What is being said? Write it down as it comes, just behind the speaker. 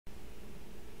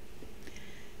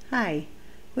Hi,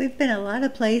 we've been a lot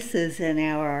of places in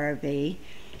our RV.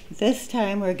 This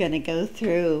time we're going to go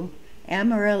through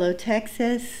Amarillo,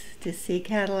 Texas to see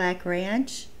Cadillac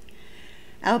Ranch,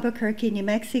 Albuquerque, New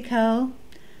Mexico,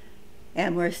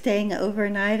 and we're staying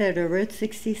overnight at a Route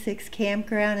 66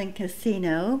 campground and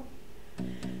casino.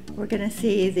 We're going to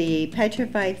see the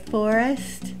Petrified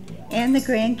Forest and the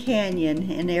Grand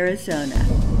Canyon in Arizona.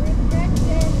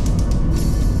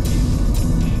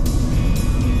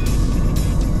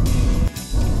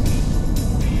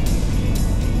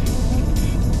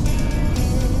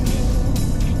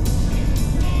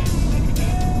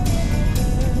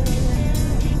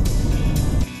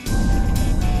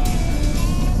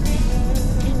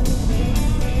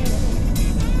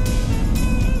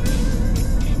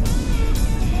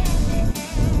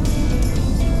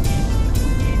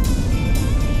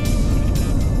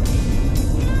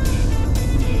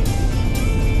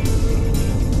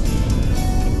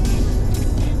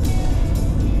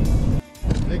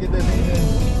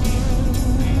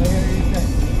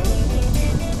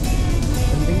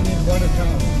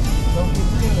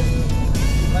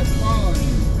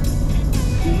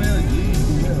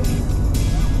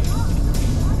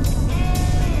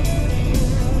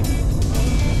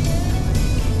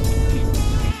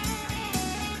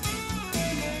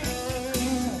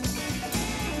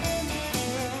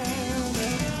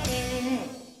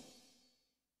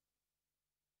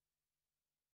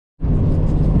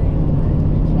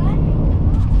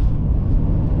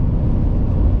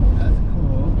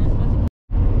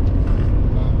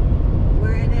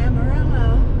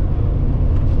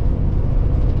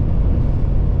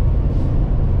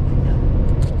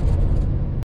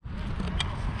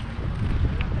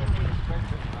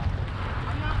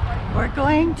 We're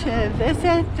going to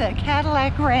visit the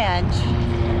Cadillac Ranch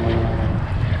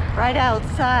right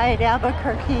outside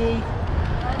Albuquerque,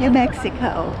 New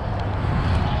Mexico.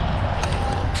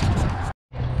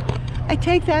 I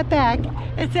take that back.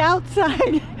 It's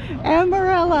outside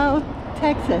Amarillo,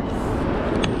 Texas.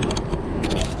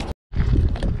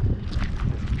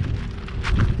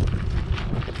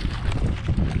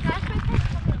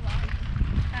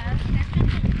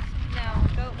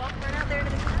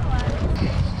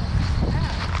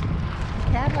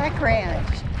 Cadillac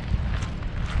Ranch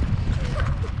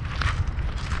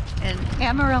in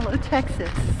Amarillo, Texas.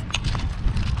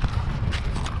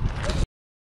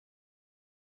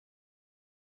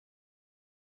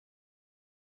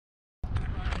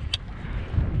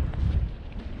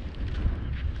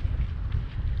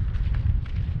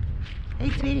 Hey,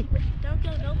 sweetie. Don't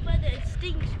go no further, it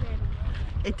stinks, man.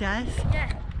 It does?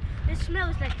 Yeah. It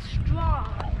smells like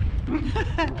straw.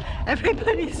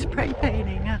 Everybody's spray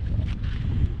painting.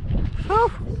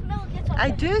 Whew. I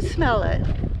do smell it.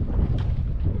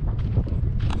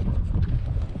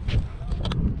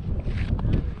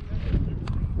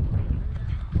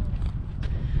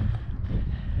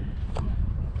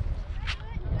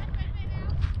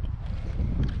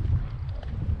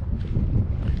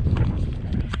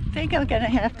 I think I'm going to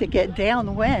have to get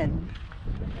downwind.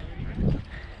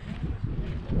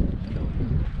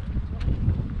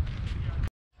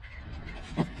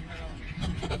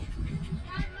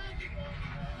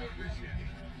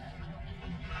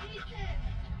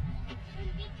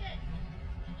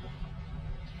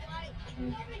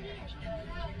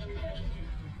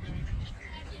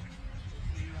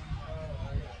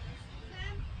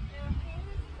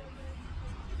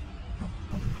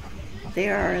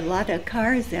 There are a lot of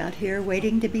cars out here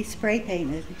waiting to be spray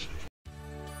painted.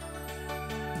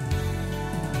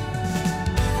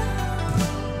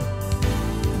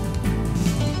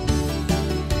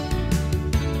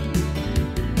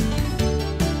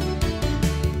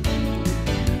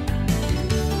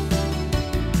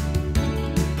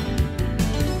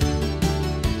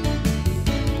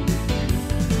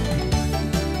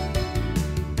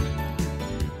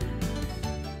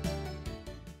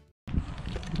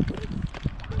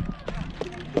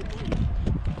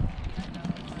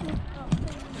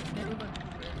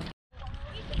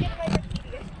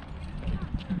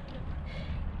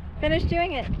 Finish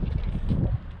doing it.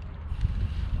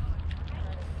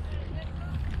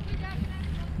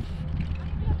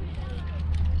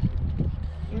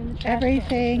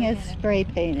 Everything is spray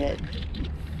painted.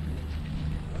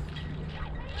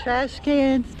 Trash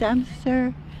cans,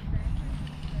 dumpster,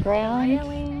 ground.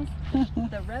 Railings,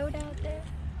 the road out there.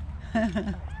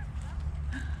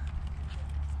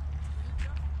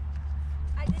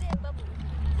 I did it in bubbles.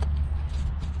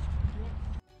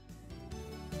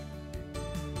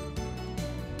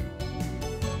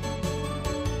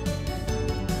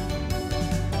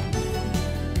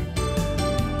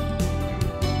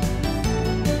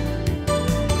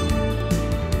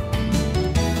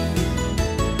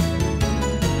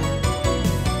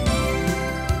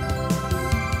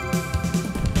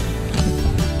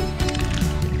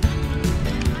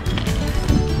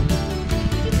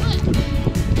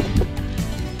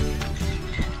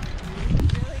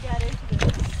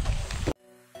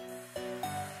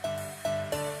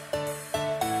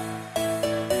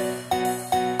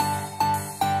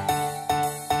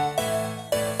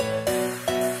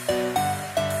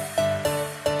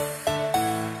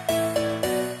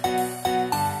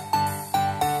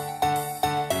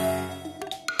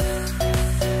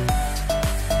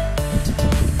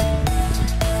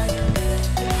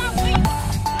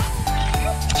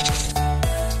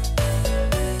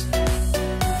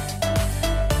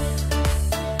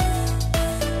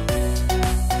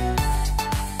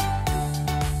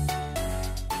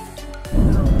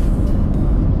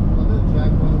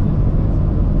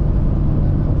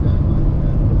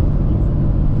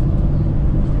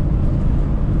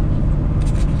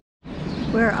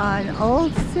 on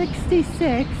Old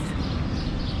 66.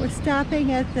 We're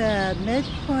stopping at the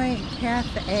Midpoint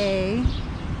Cafe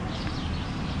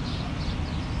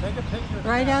Take a picture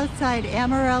right outside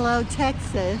Amarillo,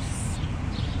 Texas.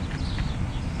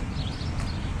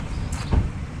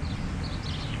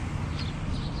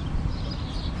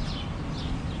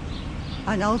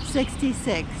 On Old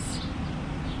 66.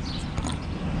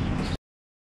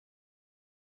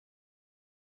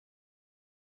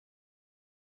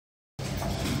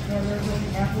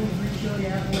 Apple, green chili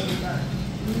apple, we got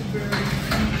blueberry,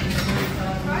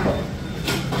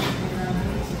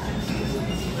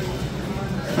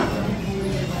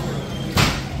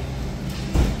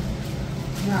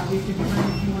 now we can find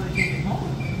if you want to take it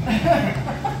home.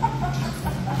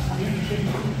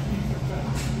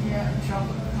 Yeah,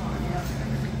 chocolate.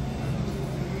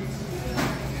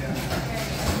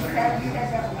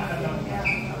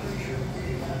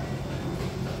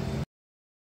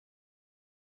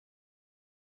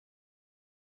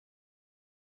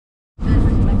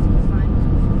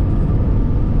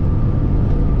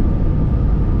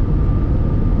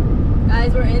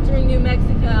 Guys, we're entering New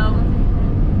Mexico.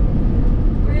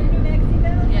 We're in New Mexico?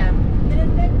 Yeah. Get a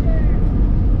picture.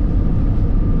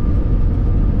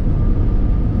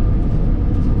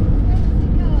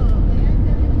 Mexico, land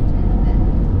of enchantment.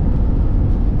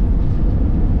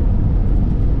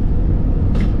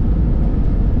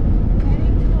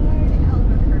 Heading toward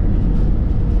Albuquerque.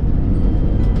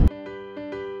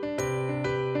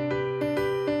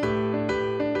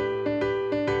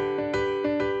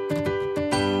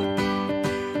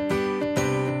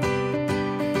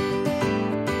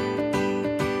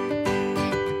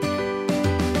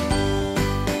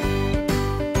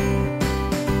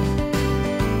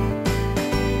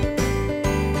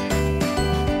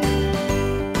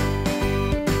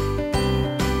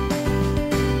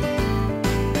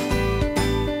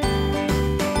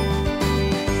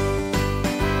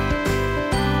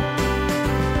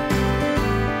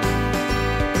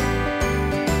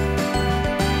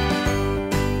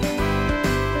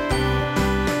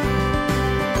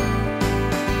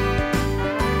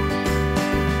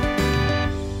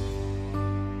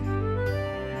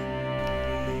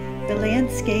 The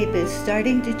landscape is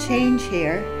starting to change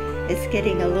here. It's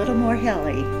getting a little more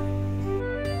hilly.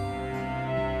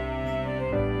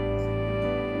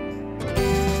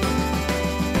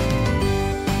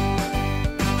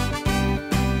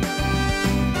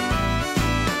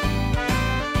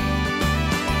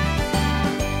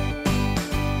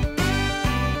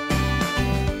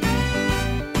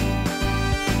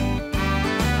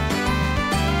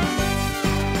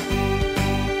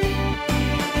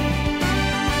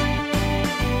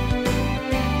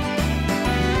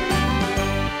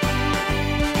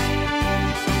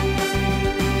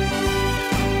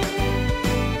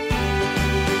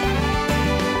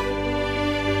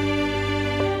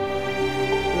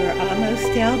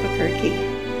 Almost to Albuquerque.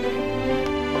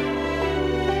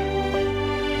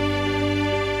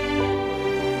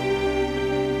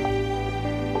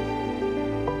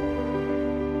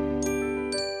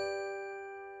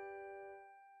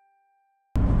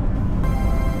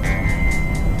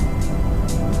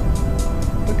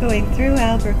 We're going through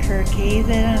Albuquerque,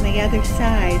 then on the other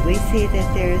side we see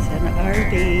that there's an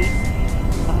RV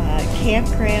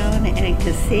campground and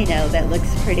casino that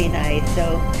looks pretty nice,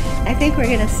 so I think we're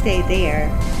gonna stay there.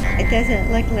 It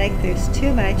doesn't look like there's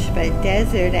too much but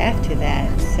desert after that,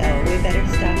 so we better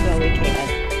stop while we can.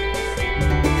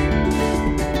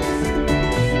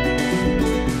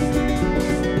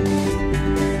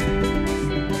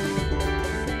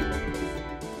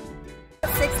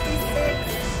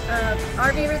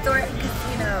 RV Resort and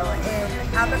Casino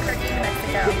in Albuquerque, New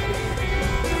Mexico.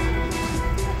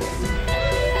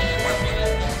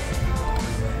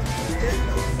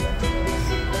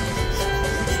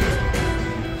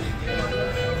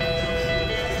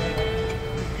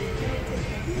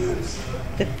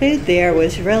 The food there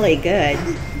was really good.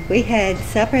 We had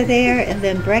supper there and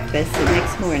then breakfast the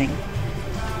next morning.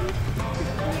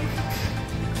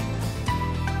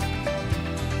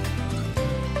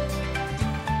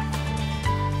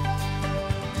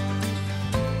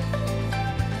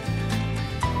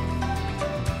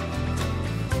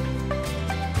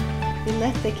 We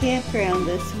left the campground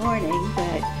this morning,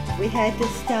 but we had to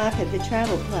stop at the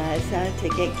travel plaza to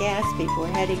get gas before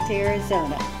heading to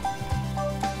Arizona.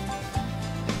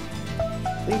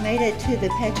 We made it to the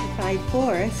Petrified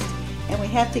forest, and we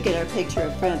have to get our picture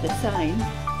in front of the sign.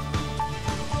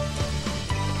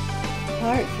 The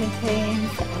park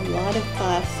contains a lot of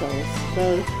fossils,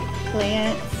 both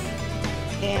plants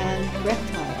and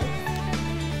reptiles.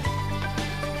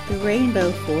 The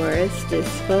rainbow forest is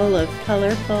full of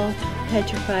colorful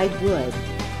petrified wood.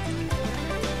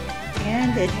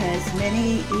 And it has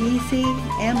many easy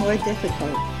and more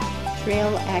difficult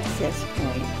trail access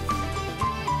points.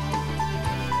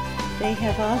 They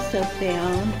have also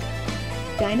found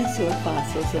dinosaur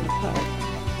fossils in the park.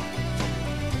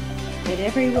 But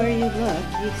everywhere you look,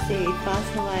 you see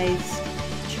fossilized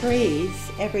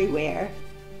trees everywhere.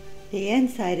 The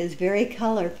inside is very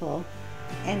colorful,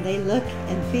 and they look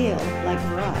and feel like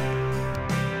rock.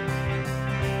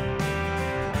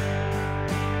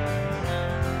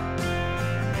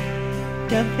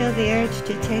 Don't feel the urge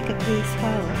to take a piece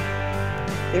home.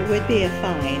 There would be a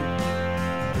fine.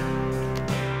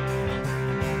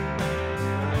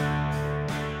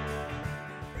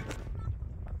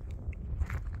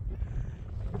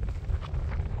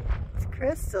 It's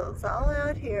crystals all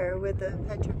out here with the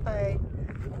petrified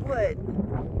wood.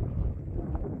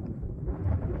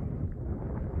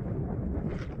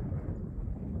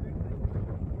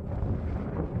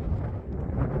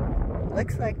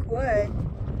 Looks like wood,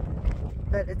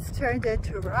 but it's turned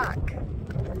into rock.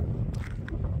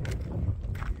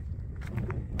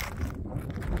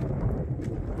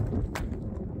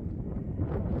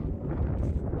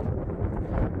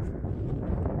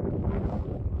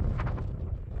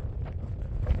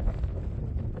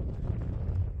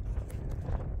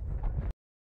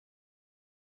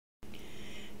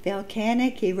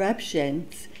 Volcanic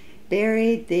eruptions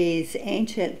buried these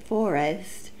ancient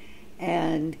forests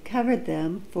and covered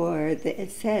them for,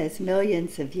 it says,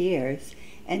 millions of years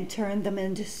and turned them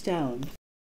into stone.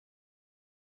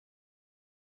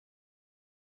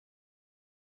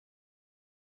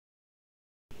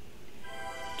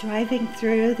 Driving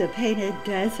through the painted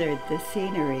desert, the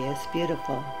scenery is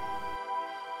beautiful.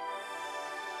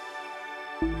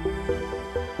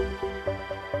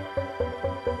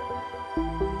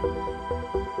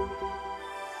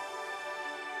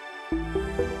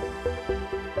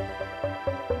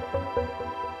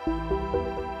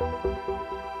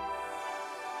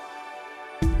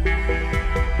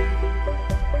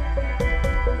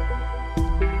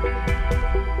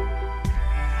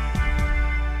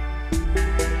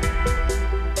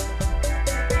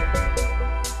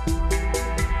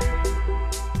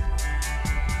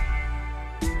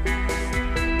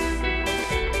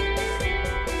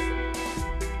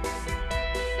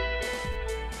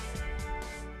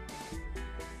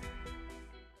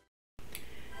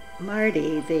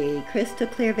 Marty, the Crystal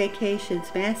Clear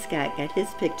Vacations mascot, got his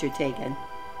picture taken.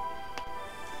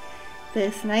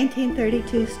 This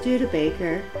 1932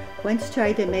 Studebaker once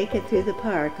tried to make it through the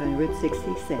park on Route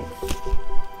 66.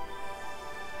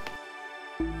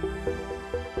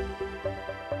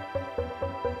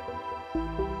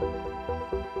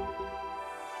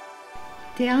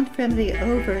 Down from the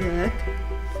overlook,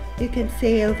 you can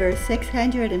see over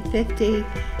 650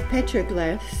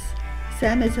 petroglyphs,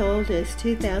 some as old as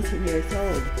 2,000 years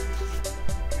old.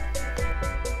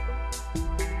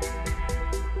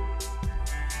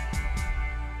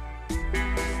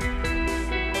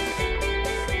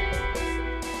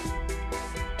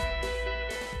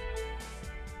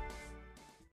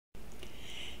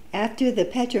 After the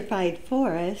petrified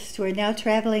forest, we're now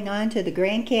traveling on to the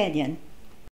Grand Canyon.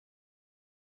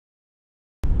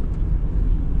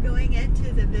 Going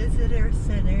into the visitor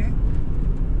center.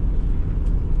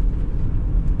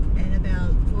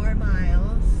 About 4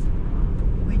 miles.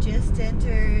 We just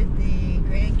entered the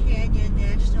Grand Canyon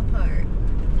National Park.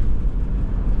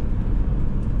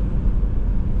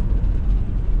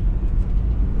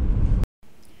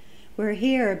 We're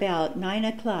here about 9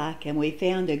 o'clock and we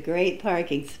found a great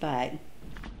parking spot.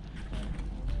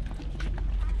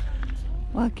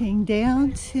 Walking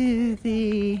down to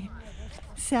the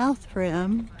south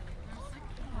rim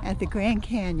at the Grand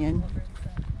Canyon.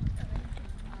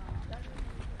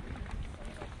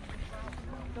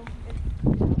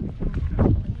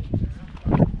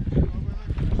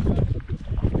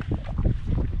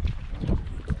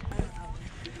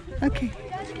 Okay,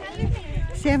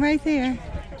 stand right there.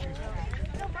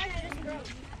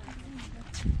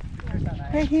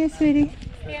 Right here, sweetie.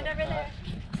 Stand over there.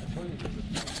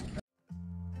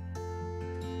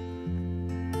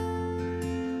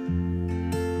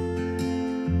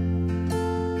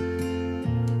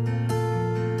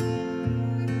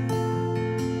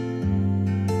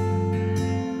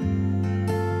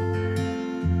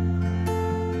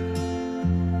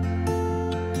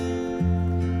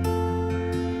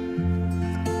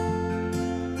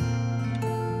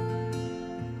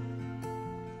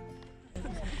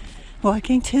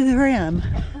 Walking to the rim.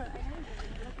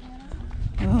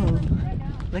 Oh,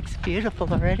 looks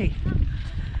beautiful already.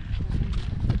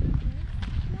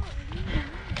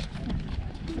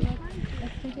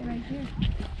 Let's take it right here.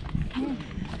 Yeah.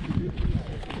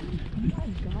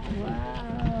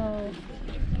 Wow.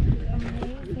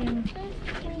 Amazing.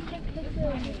 Can you take pictures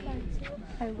of this one?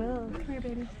 I will. Come here,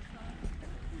 baby.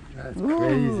 That's Ooh.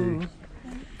 crazy.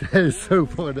 That is so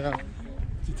far down.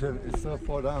 It's so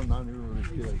far down, not even really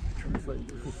scared. It's like,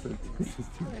 this is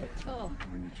too much. Oh.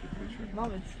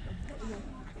 Moments.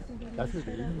 That's what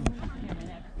they do.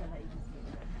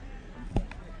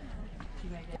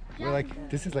 We're like,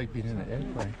 this is like being in an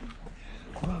airplane.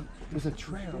 Well, there's a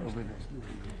trail over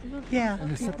there. Yeah, And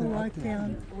there's people something walk like that.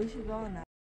 down. We should go on that.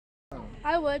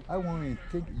 I would. I won't even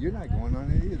think, you're not going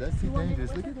on it either. That's too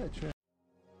dangerous. Look at that trail.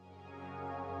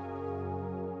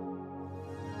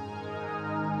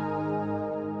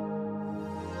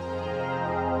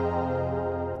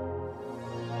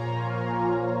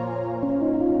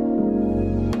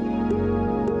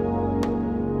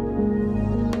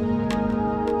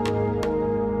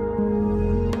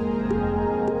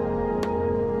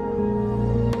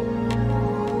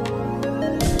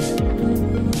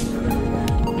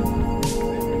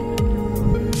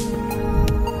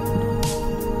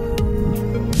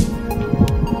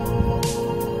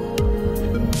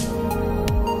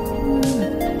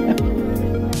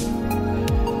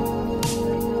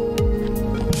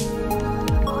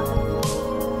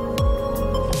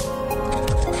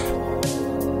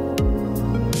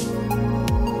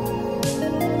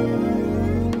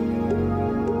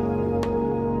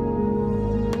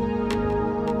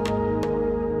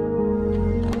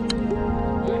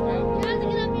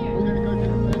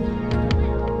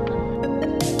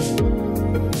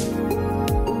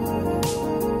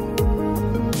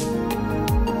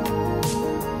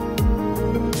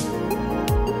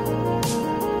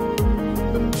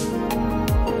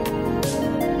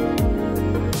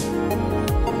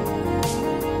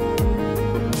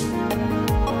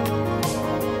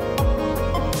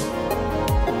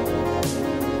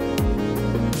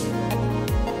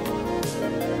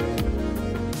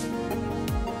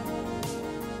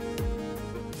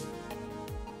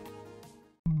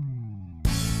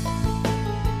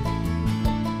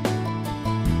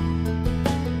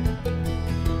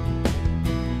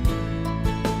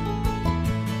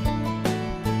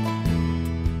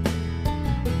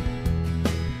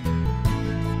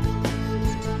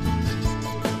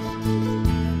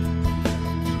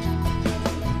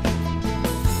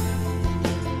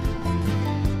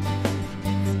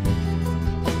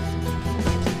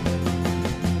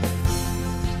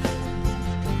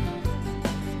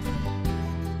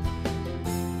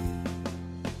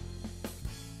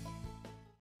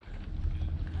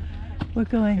 We're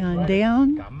going on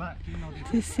down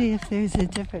to see if there's a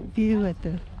different view at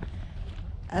the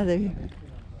other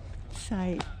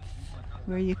site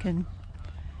where you can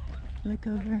look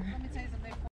over.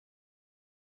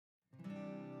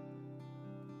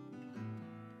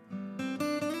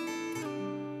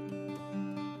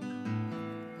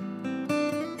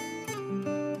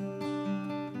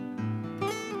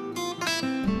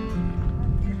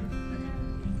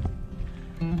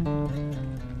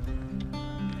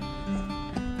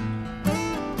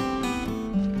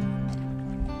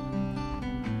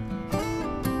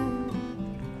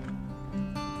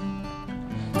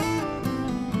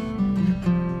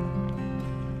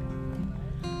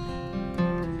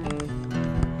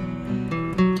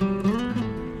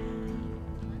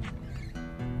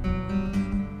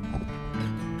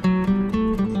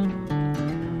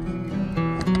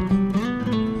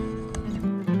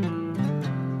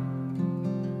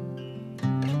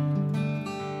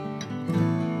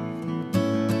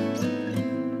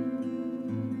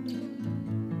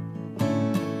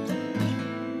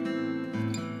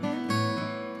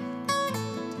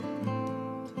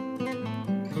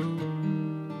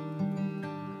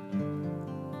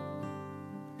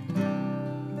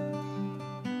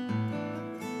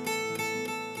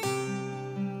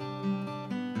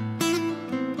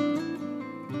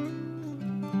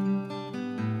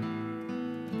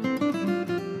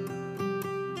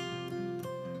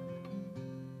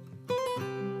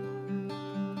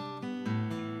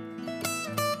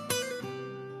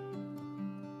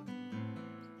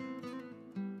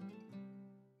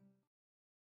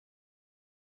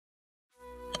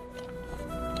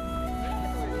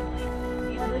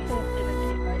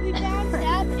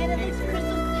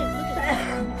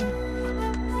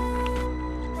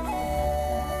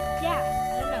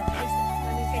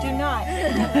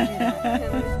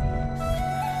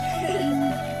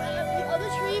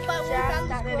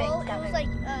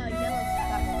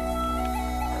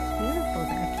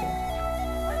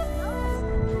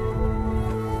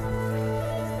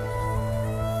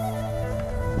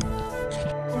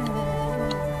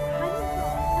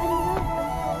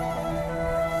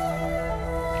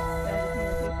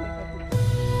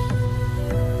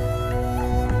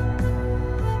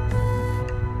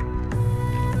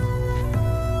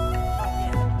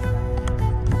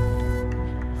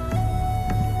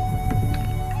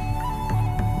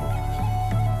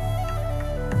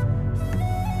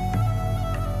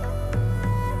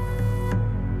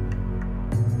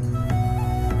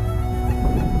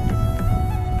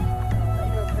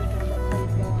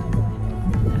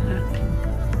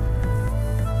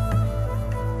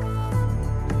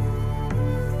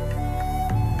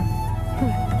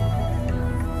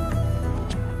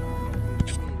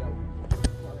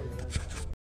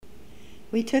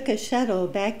 We took a shuttle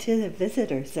back to the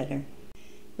visitor center.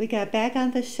 We got back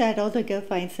on the shuttle to go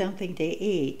find something to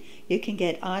eat. You can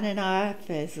get on and off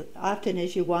as often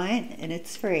as you want, and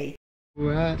it's free.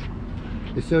 We're at,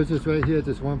 it shows us right here,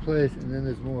 just one place, and then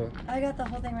there's more. I got the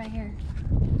whole thing right here.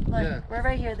 Look, Yeah. we're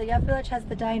right here. The Yap Village has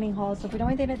the dining hall, so if we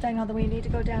don't eat in the dining hall, then we need to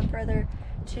go down further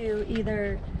to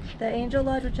either the Angel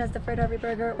Lodge, which has the Fred Harvey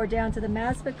Burger, or down to the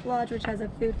Masvic Lodge, which has a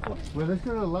food court. Well, let's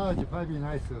go to the lodge, it'd probably be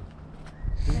nicer.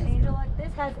 The Angel Lodge,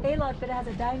 this has a lodge, but it has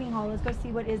a dining hall. Let's go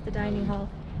see what is the dining hall.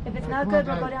 If it's not Come on, good,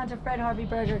 we'll go guys. down to Fred Harvey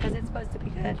Burger because it's supposed to be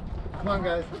good. Come on,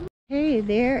 guys. Hey,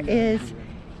 there is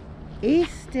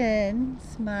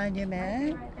Easton's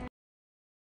monument.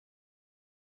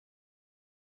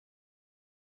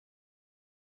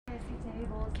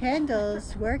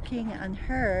 Kendall's working on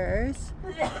hers,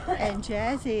 and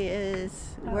Jazzy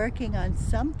is working on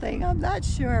something. I'm not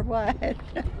sure what.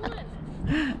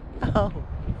 Oh.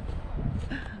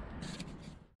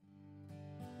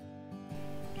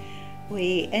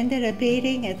 We ended up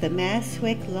eating at the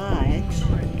Maswick Lodge,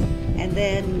 and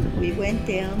then we went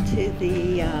down to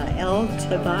the El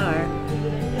Tabar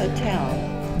Hotel.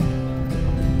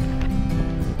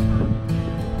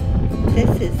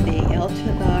 This is the El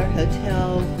Tabar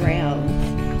Hotel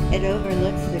grounds. It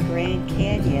overlooks the Grand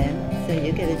Canyon, so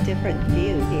you get a different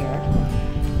view here.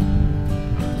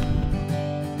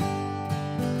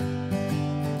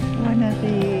 One of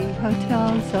the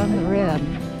hotels on the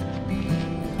rim.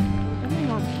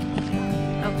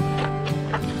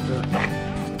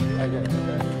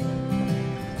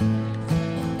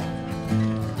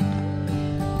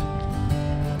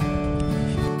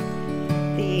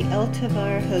 The El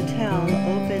Tabar Hotel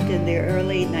opened in the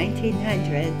early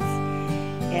 1900s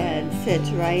and sits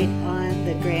right on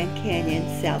the Grand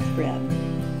Canyon South Rim.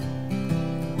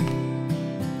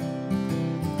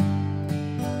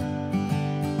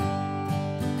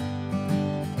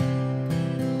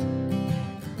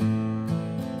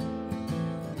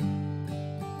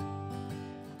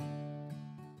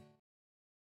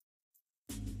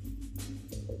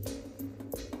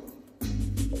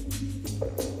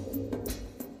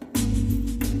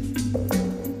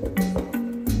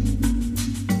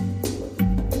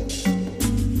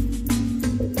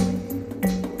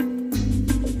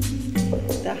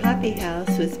 The Hopi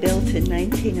House was built in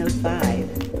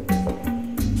 1905.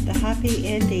 The Hopi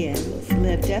Indians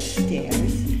lived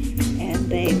upstairs, and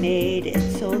they made and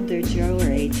sold their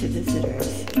jewelry to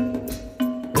visitors.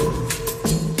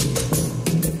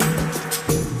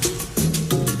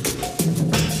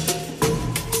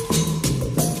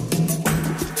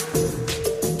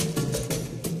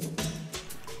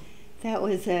 That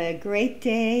was a great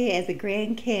day at the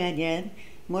Grand Canyon,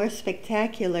 more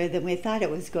spectacular than we thought it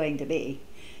was going to be.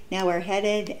 Now we're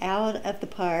headed out of the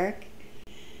park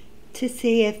to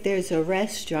see if there's a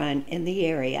restaurant in the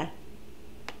area.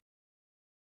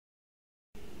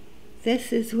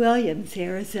 This is Williams,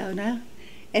 Arizona.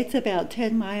 It's about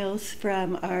 10 miles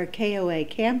from our KOA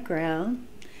campground,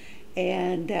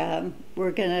 and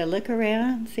we're gonna look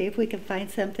around, see if we can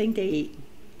find something to eat.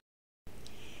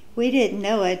 We didn't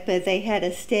know it, but they had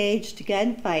a staged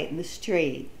gunfight in the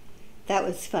street. That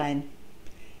was fun.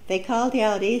 They called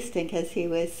out Easton because he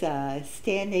was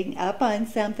standing up on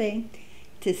something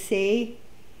to see,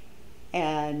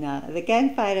 and the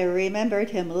gunfighter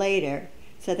remembered him later,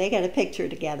 so they got a picture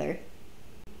together.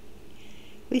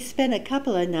 We spent a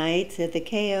couple of nights at the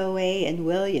KOA in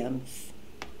Williams.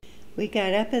 We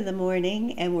got up in the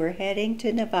morning and we're heading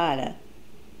to Nevada.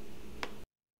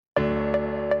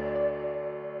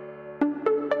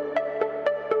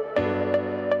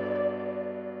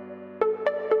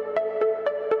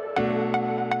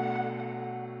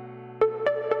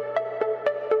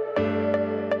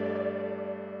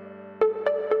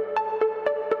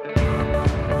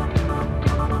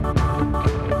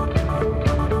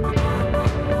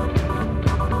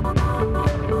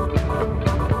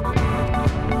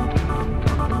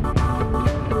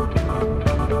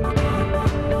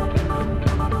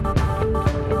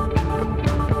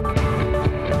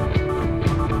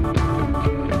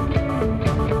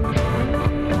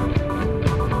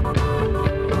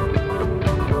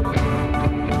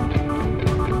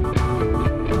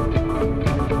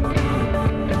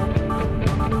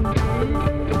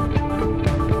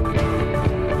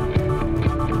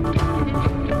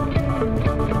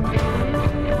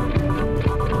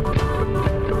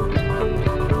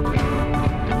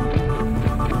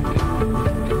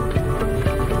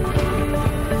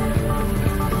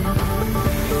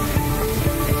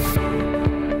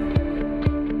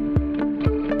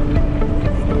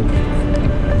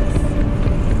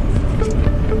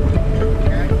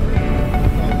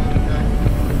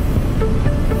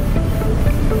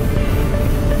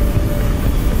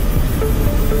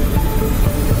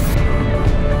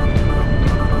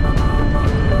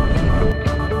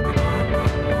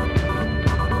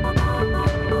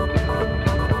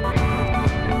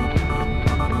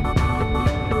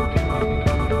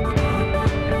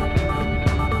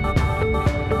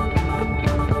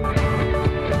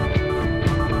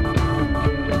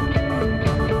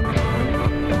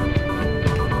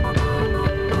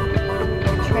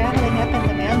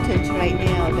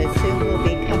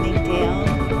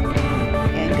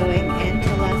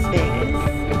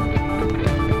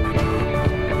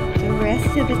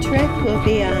 will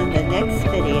be on the next